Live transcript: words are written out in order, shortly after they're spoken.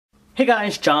Hey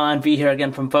guys, John V here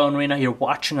again from PhoneArena. You're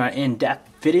watching our in-depth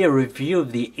video review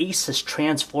of the Asus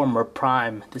Transformer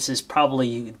Prime. This is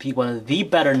probably one of the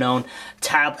better known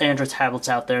Android tablets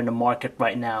out there in the market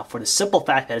right now, for the simple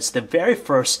fact that it's the very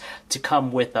first to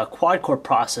come with a quad-core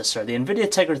processor, the NVIDIA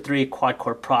Tegra 3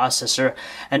 quad-core processor,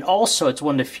 and also it's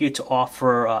one of the few to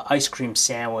offer ice cream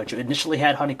sandwich. It initially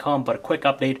had honeycomb, but a quick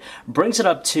update brings it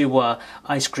up to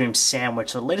ice cream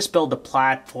sandwich. So the latest build of the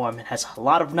platform, it has a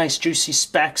lot of nice juicy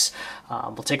specs.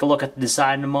 We'll take a look at the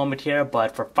design in a moment here,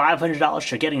 but for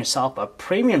 $500 you're getting yourself a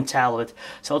premium tablet.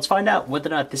 So let's find out whether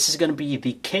or not this is going to be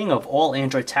the king of all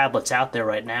Android tablets out there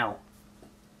right now.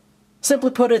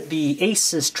 Simply put it, the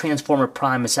Asus Transformer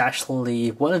Prime is actually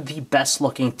one of the best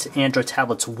looking Android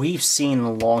tablets we've seen in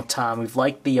a long time. We've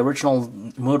liked the original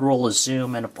Motorola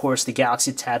Zoom and of course the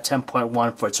Galaxy Tab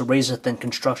 10.1 for its razor thin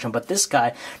construction, but this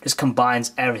guy just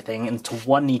combines everything into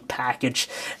one neat package.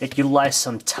 It utilizes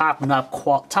some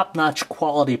top-notch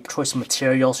quality choice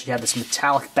materials. You have this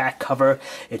metallic back cover,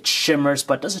 it shimmers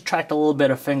but does attract a little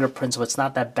bit of fingerprints, so it's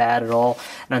not that bad at all.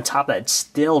 And on top of that, it's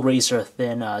still razor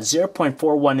thin,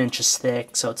 0.41 inches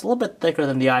thick, so it's a little bit thicker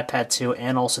than the iPad 2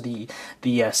 and also the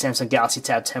Samsung Galaxy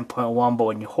Tab 10.1, but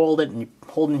when you hold it and you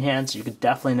hold it in your hands, you can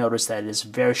definitely notice that it is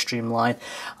very streamlined.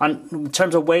 In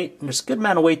terms of weight, there's a good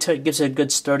amount of weight to it. It gives it a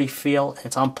good sturdy feel.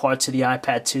 It's on par to the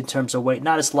iPad 2 in terms of weight,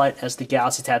 not as light as the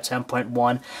Galaxy Tab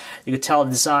 10.1. You can tell the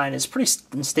design is pretty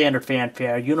standard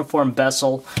fanfare. Uniform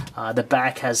bezel. The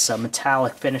back has a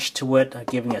metallic finish to it,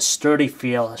 giving a sturdy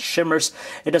feel. It shimmers.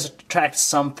 It does attract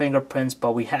some fingerprints,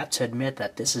 but we have to admit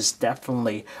that this is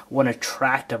definitely one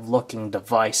attractive looking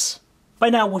device. By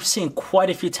now, we've seen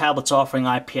quite a few tablets offering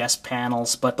IPS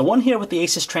panels, but the one here with the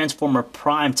Asus Transformer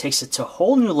Prime takes it to a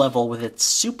whole new level with its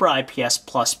Super IPS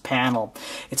Plus panel.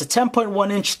 It's a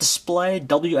 10.1-inch display,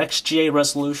 WXGA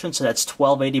resolution, so that's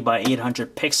 1280 by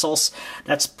 800 pixels.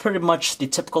 That's pretty much the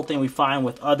typical thing we find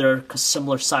with other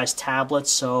similar-sized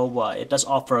tablets, so it does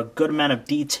offer a good amount of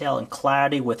detail and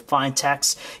clarity with fine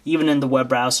text, even in the web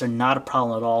browser, not a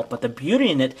problem at all. But the beauty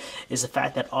in it is the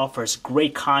fact that it offers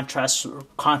great contrast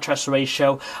ratio,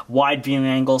 wide viewing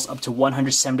angles up to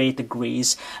 178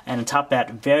 degrees, and on top of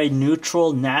that, very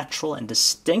neutral, natural, and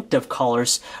distinctive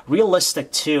colors. Realistic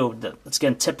too. That's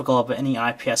again typical of any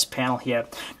IPS panel here.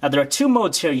 Now there are two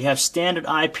modes here. You have standard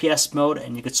IPS mode,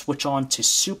 and you could switch on to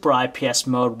Super IPS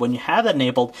mode. When you have that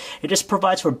enabled, it just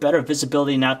provides for better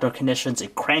visibility in outdoor conditions.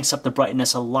 It cranks up the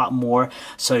brightness a lot more,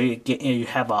 so you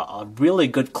have a really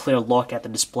good clear look at the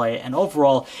display, and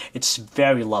overall, it's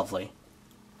very lovely.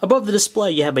 Above the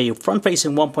display, you have a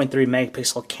front-facing 1.3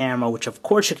 megapixel camera, which of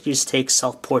course you can use to take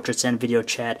self-portraits and video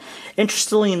chat.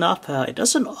 Interestingly enough, it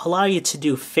doesn't allow you to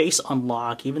do face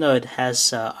unlock, even though it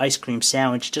has ice cream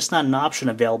sandwich, just not an option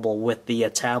available with the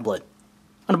tablet.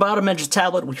 On the bottom edge of the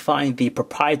tablet, we find the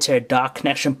proprietary dock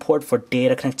connection port for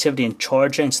data connectivity and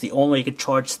charging. It's the only way you can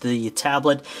charge the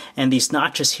tablet, and these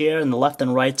notches here on the left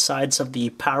and right sides of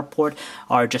the power port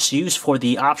are just used for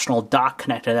the optional dock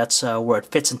connector. That's where it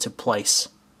fits into place.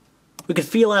 We can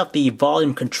feel out the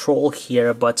volume control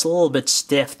here, but it's a little bit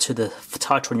stiff to the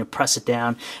touch when you press it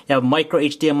down. You have a micro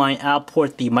HDMI out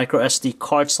port, the micro SD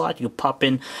card slot. You can pop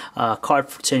in a card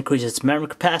to increase its memory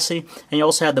capacity, and you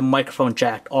also have the microphone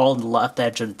jack all on the left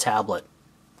edge of the tablet.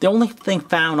 The only thing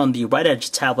found on the right edge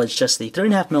of the tablet is just the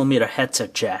 3.5mm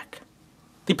headset jack.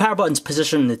 The power button is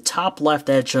positioned in the top left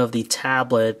edge of the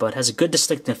tablet, but has a good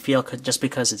distinctive feel just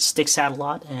because it sticks out a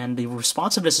lot, and the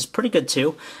responsiveness is pretty good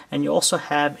too, and you also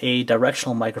have a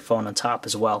directional microphone on top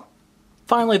as well.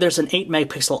 Finally, there's an 8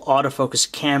 megapixel autofocus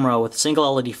camera with a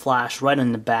single LED flash right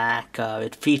in the back.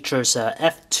 It features a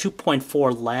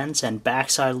f2.4 lens and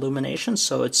backside illumination,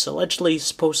 so it's allegedly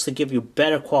supposed to give you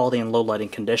better quality in low lighting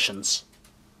conditions.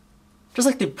 Just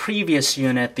like the previous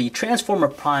unit, the Transformer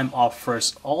Prime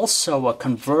offers also a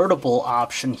convertible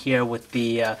option here with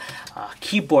the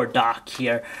keyboard dock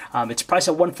here. It's priced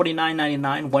at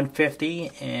 $149.99,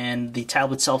 $150, and the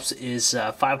tablet itself is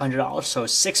 $500, so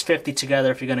 $650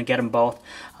 together if you're going to get them both.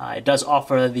 It does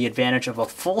offer the advantage of a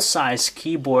full-size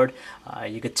keyboard.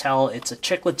 You could tell it's a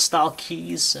chiclet style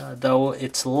keys, though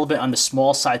it's a little bit on the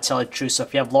small side, tell you the truth. So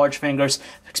if you have large fingers,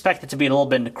 expect it to be a little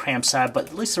bit in the cramped side, but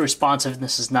at least the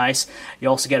responsiveness is nice. You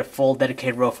also get a full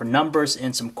dedicated row for numbers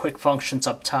and some quick functions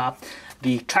up top.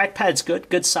 The trackpad's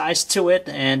good size to it,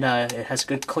 and it has a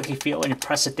good clicky feel when you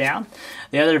press it down.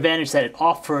 The other advantage that it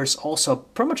offers also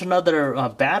pretty much another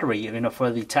battery,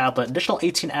 for the tablet. Additional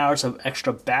 18 hours of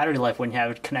extra battery life when you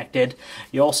have it connected.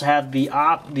 You also have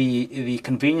the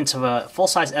convenience of a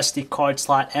full-size SD card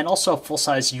slot and also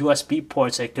full-size USB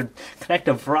ports that could connect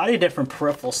a variety of different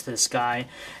peripherals to this guy.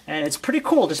 And it's pretty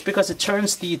cool just because it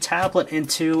turns the tablet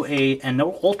into an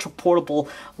ultra-portable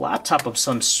laptop of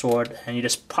some sort, and you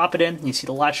just pop it in. You see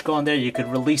the latch go on there. You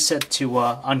could release it to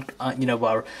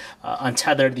untether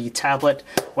the tablet.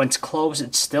 When it's closed,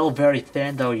 it's still very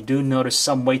thin, though you do notice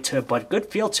some weight to it, but good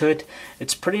feel to it.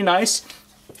 It's pretty nice.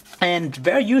 And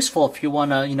very useful if you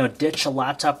want to, ditch a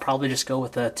laptop, probably just go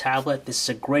with a tablet. This is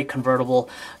a great convertible,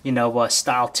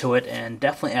 style to it, and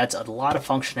definitely adds a lot of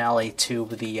functionality to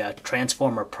the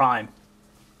Transformer Prime.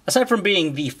 Aside from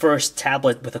being the first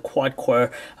tablet with a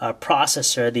quad-core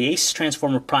processor, the Asus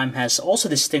Transformer Prime has also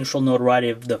the distinctual notoriety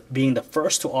of being the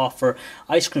first to offer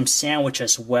ice cream sandwich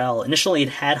as well. Initially, it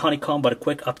had honeycomb, but a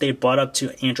quick update brought up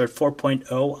to Android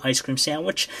 4.0 ice cream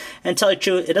sandwich. And to tell you the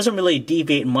truth, it doesn't really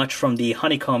deviate much from the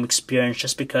honeycomb experience,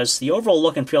 just because the overall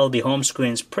look and feel of the home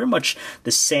screen is pretty much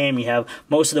the same. You have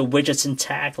most of the widgets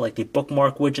intact, like the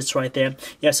bookmark widgets right there.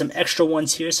 You have some extra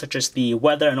ones here, such as the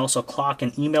weather and also clock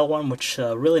and email one, which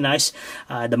really nice.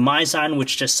 The My Zone,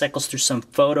 which just cycles through some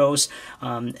photos,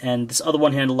 and this other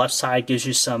one here on the left side gives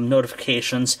you some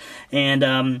notifications.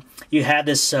 And you have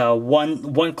this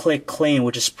one-click clean,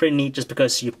 which is pretty neat, just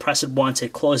because you press it once,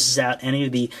 it closes out any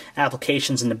of the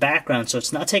applications in the background, so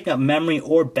it's not taking up memory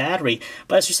or battery.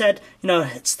 But as you said,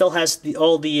 it still has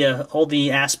all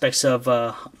the aspects of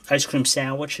ice cream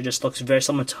sandwich. It just looks very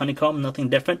similar to honeycomb, nothing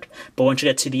different. But once you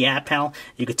get to the app panel,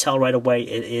 you could tell right away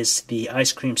it is the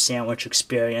ice cream sandwich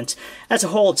experience. As a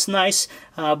whole, it's nice,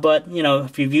 but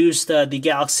if you've used the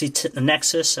Galaxy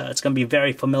Nexus, it's going to be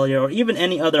very familiar, or even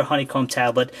any other honeycomb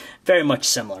tablet, very much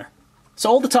similar. So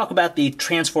all to talk about the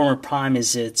Transformer Prime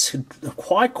is its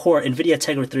quad-core NVIDIA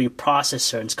Tegra 3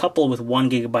 processor, and it's coupled with 1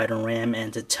 GB of RAM,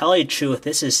 and to tell you the truth,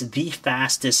 this is the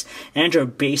fastest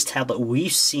Android-based tablet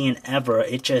we've seen ever.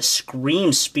 It just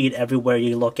screams speed everywhere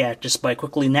you look at. Just by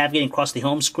quickly navigating across the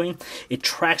home screen, it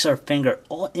tracks our finger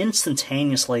all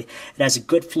instantaneously. It has a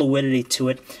good fluidity to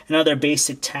it. And other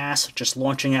basic tasks, just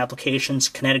launching applications,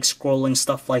 kinetic scrolling,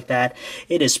 stuff like that,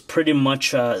 it is pretty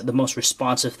much the most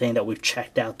responsive thing that we've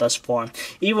checked out thus far.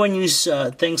 Even when you use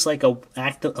things like a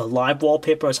live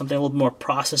wallpaper or something a little more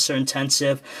processor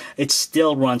intensive, it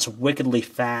still runs wickedly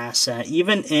fast.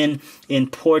 Even in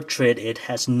portrait, it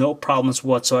has no problems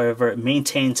whatsoever. It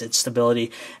maintains its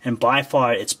stability, and by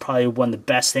far, it's probably one of the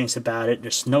best things about it.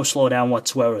 There's no slowdown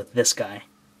whatsoever with this guy.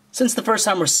 Since the first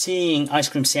time we're seeing Ice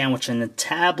Cream Sandwich in the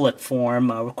tablet form,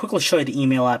 we'll quickly show you the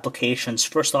email applications.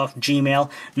 First off, Gmail,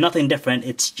 nothing different.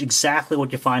 It's exactly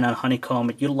what you find on Honeycomb.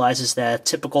 It utilizes that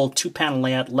typical two-panel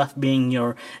layout, left being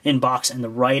your inbox and the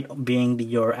right being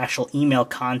your actual email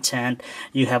content.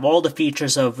 You have all the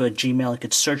features of Gmail. You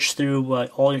could search through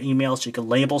all your emails. You can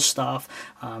label stuff.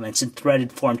 It's in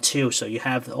threaded form too, so you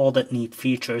have all that neat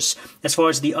features. As far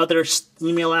as the other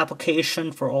email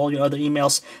application for all your other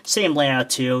emails, same layout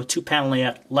too. Two-panel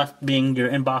layout, left being your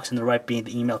inbox and the right being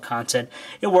the email content.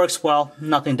 It works well,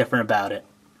 nothing different about it.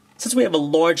 Since we have a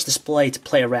large display to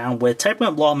play around with, typing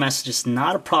up long messages is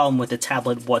not a problem with the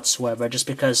tablet whatsoever, just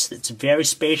because it's very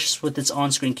spacious with its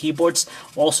on-screen keyboards,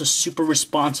 also super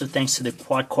responsive thanks to the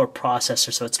quad-core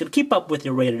processor, so it's going to keep up with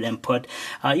your rated input.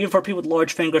 Even for people with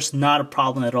large fingers, not a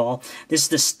problem at all. This is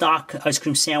the stock Ice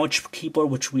Cream Sandwich keyboard,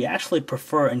 which we actually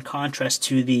prefer in contrast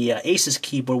to the Asus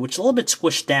keyboard, which is a little bit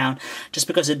squished down, just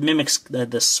because it mimics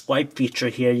the swipe feature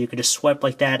here. You can just swipe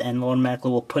like that, and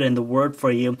automatically will put in the word for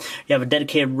you. You have a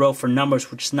dedicated row for numbers,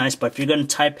 which is nice, but if you're going to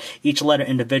type each letter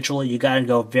individually, you got to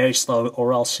go very slow,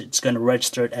 or else it's going to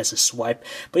register it as a swipe.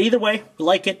 But either way, we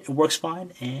like it. It works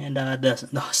fine, and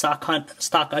the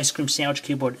stock Ice Cream Sandwich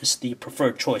keyboard is the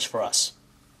preferred choice for us.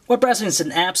 Web browsing is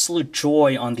an absolute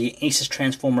joy on the Asus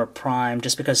Transformer Prime,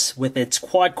 just because with its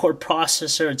quad-core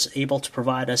processor, it's able to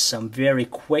provide us some very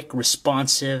quick,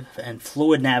 responsive, and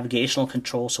fluid navigational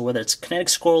control. So whether it's kinetic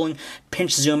scrolling,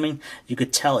 pinch zooming, you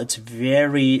could tell it's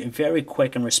very, very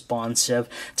quick and responsive.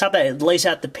 Top of that, it lays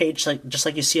out the page just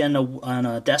like you see on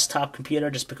a desktop computer,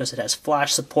 just because it has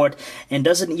flash support and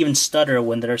doesn't even stutter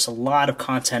when there's a lot of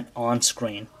content on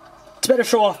screen. To better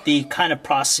show off the kind of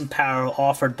processing power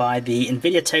offered by the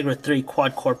NVIDIA Tegra 3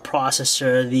 quad-core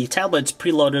processor, the tablet's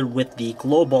preloaded with the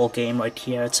Global game right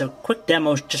here. It's a quick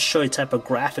demo just to show you the type of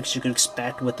graphics you could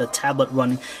expect with the tablet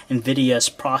running NVIDIA's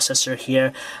processor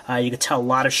here. You can tell a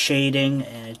lot of shading,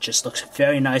 and it just looks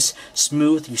very nice,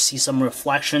 smooth. You see some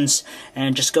reflections, and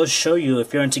it just goes to show you,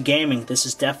 if you're into gaming, this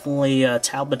is definitely a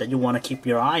tablet that you want to keep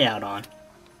your eye out on.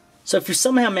 So if you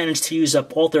somehow manage to use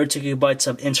up all 32 gigabytes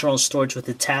of internal storage with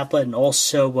the tablet and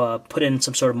also put in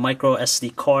some sort of micro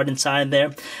SD card inside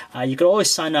there, you can always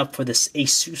sign up for this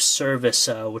Asus service,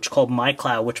 which is called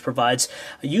MyCloud, which provides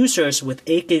users with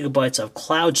 8 gigabytes of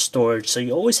cloud storage, so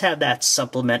you always have that to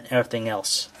supplement everything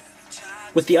else.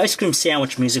 With the ice cream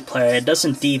sandwich music player, it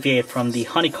doesn't deviate from the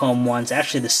honeycomb ones.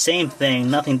 Actually the same thing,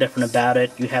 nothing different about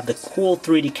it. You have the cool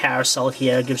 3D carousel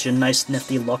here, it gives you a nice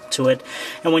nifty look to it.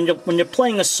 And when you're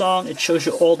playing a song, it shows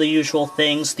you all the usual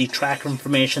things, the track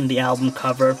information, the album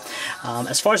cover.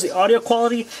 As far as the audio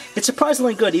quality, it's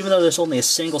surprisingly good, even though there's only a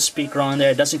single speaker on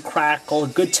there. It doesn't crack, all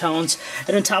good tones.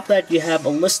 And on top of that, you have a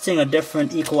listing of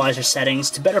different equalizer settings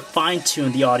to better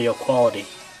fine-tune the audio quality.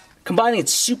 Combining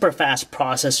its super fast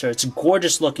processor, its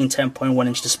gorgeous looking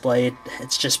 10.1-inch display,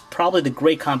 it's just probably the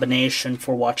great combination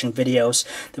for watching videos.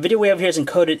 The video we have here is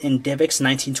encoded in DivX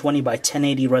 1920 by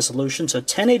 1080 resolution, so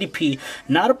 1080p,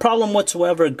 not a problem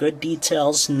whatsoever, good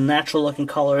details, natural looking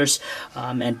colors,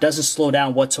 and doesn't slow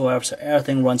down whatsoever, so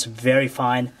everything runs very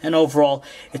fine, and overall,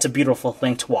 it's a beautiful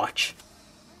thing to watch.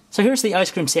 So here's the ice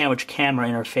cream sandwich camera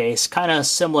interface, kind of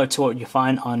similar to what you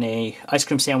find on a ice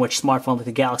cream sandwich smartphone like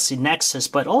the Galaxy Nexus,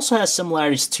 but also has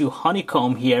similarities to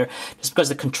Honeycomb here, just because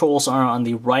the controls are on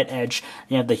the right edge.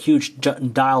 You have the huge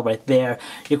dial right there.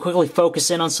 You quickly focus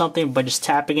in on something by just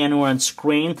tapping anywhere on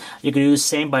screen. You can do the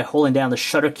same by holding down the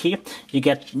shutter key.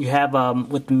 You have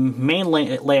with the main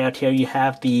layout here, you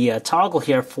have the toggle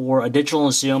here for a digital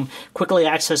zoom. Quickly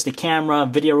access the camera,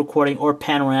 video recording, or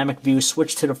panoramic view.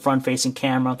 Switch to the front-facing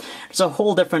camera. There's a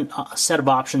whole different set of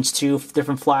options too,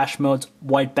 different flash modes,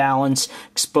 white balance,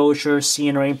 exposure,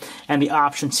 scenery, and the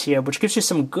options here, which gives you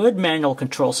some good manual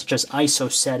controls such as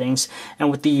ISO settings.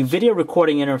 And with the video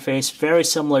recording interface, very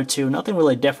similar to, nothing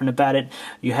really different about it.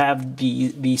 You have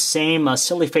the same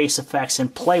silly face effects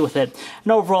and play with it,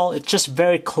 and overall it's just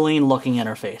very clean looking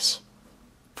interface.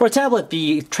 For a tablet,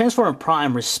 the Transformer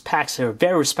Prime packs a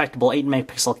very respectable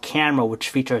 8-megapixel camera, which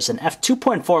features an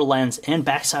f2.4 lens and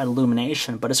backside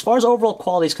illumination. But as far as overall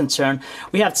quality is concerned,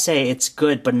 we have to say it's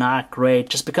good but not great,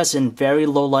 just because in very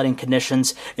low lighting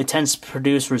conditions, it tends to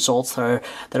produce results that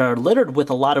are littered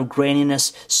with a lot of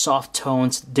graininess, soft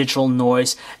tones, digital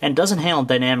noise, and doesn't handle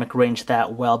dynamic range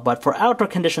that well. But for outdoor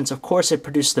conditions, of course, it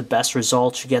produces the best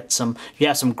results. You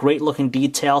have some great looking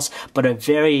details, but a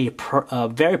very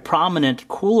prominent,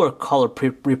 cooler color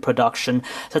reproduction.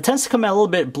 So it tends to come out a little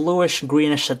bit bluish,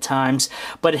 greenish at times,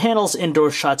 but it handles indoor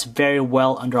shots very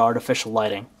well under artificial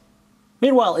lighting.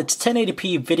 Meanwhile, its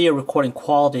 1080p video recording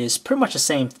quality is pretty much the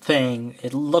same thing.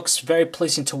 It looks very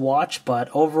pleasing to watch, but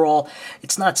overall,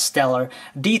 it's not stellar.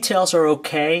 Details are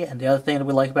okay, and the other thing that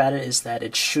we like about it is that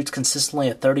it shoots consistently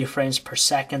at 30 frames per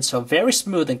second, so very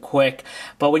smooth and quick.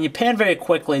 But when you pan very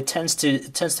quickly, it tends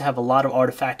to have a lot of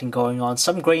artifacting going on,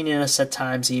 some graininess at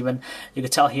times even. You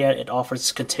can tell here it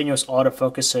offers continuous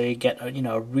autofocus, so you get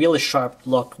a really sharp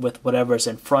look with whatever's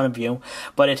in front of you.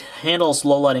 But it handles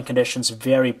low lighting conditions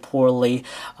very poorly.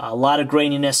 A lot of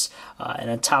graininess, and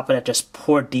on top of that, just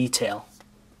poor detail.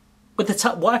 With the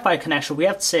Wi-Fi connection, we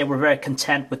have to say we're very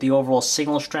content with the overall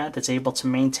signal strength. It's able to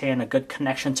maintain a good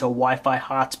connection to a Wi-Fi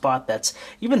hotspot that's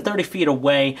even 30 feet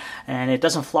away, and it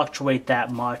doesn't fluctuate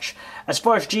that much. As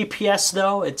far as GPS,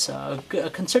 though, it's a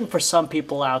concern for some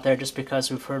people out there, just because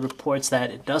we've heard reports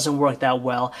that it doesn't work that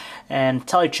well. And to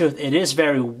tell you the truth, it is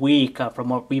very weak from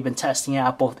what we've been testing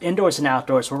out, both indoors and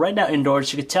outdoors. Well, right now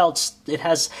indoors, you can tell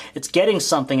it's getting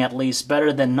something at least,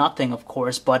 better than nothing, of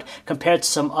course. But compared to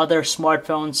some other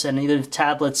smartphones and either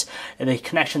tablets, the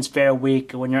connection's very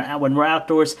weak. When we're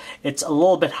outdoors, it's a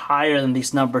little bit higher than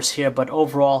these numbers here, but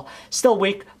overall still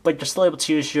weak. But you're still able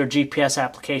to use your GPS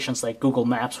applications like Google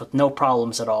Maps with no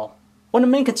problems at all. One of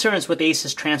the main concerns with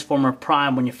Asus Transformer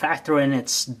Prime, when you factor in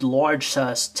its large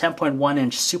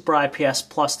 10.1-inch Super IPS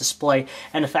Plus display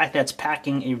and the fact that it's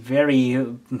packing a very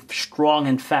strong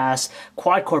and fast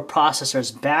quad-core processor's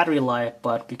battery life,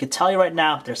 but we can tell you right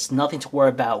now, there's nothing to worry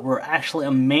about. We're actually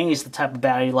amazed at the type of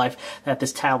battery life that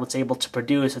this tablet's able to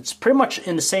produce. It's pretty much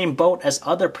in the same boat as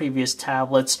other previous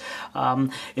tablets.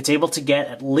 It's able to get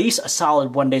at least a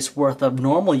solid 1 day's worth of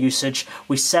normal usage.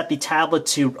 We set the tablet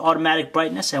to automatic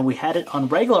brightness, and we had it it on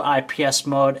regular IPS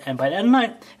mode, and by the end of the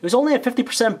night, it was only at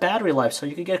 50% battery life, so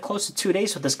you could get close to 2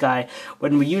 days with this guy.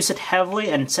 When we use it heavily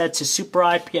and set to super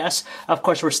IPS, of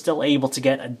course, we're still able to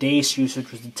get a day's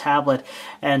usage with the tablet.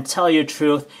 And tell you the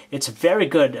truth, it's very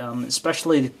good,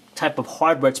 especially the type of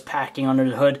hardware it's packing under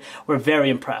the hood. We're very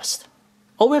impressed.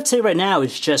 All we have to say right now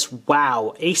is just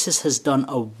wow. Asus has done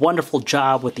a wonderful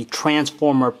job with the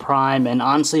Transformer Prime, and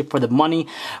honestly, for the money,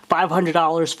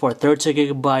 $500 for a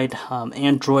 32GB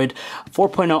Android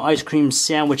 4.0 ice cream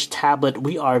sandwich tablet,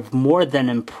 we are more than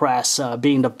impressed.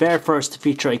 Being the very first to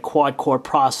feature a quad-core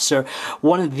processor,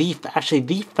 one of the, actually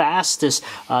the fastest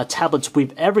tablets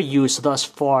we've ever used thus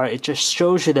far. It just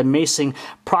shows you the amazing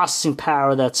processing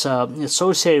power that's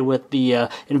associated with the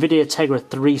NVIDIA Tegra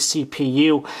 3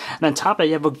 CPU. And on top of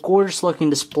it, you have a gorgeous looking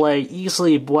display,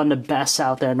 easily one of the best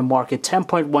out there in the market.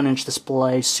 10.1 inch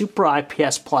display, super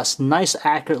IPS plus, nice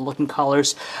accurate looking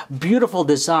colors, beautiful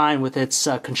design with its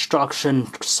construction,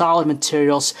 solid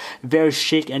materials, very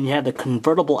chic, and you have the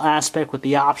convertible aspect with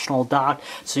the optional dock,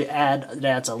 so that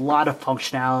adds a lot of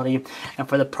functionality. And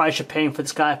for the price you're paying for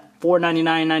this guy,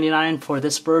 $499.99 for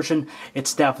this version,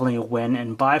 it's definitely a win,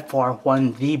 and by far one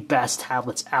of the best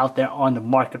tablets out there on the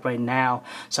market right now.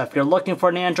 So if you're looking for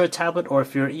an Android tablet, or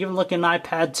if you're even looking at an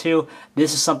iPad too,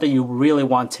 this is something you really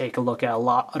want to take a look at.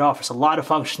 It offers a lot of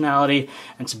functionality,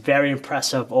 and it's very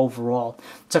impressive overall.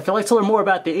 So if you'd like to learn more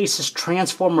about the Asus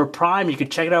Transformer Prime, you can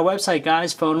check out our website,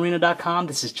 guys, PhoneArena.com.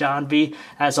 This is John V.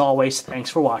 As always, thanks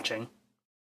for watching.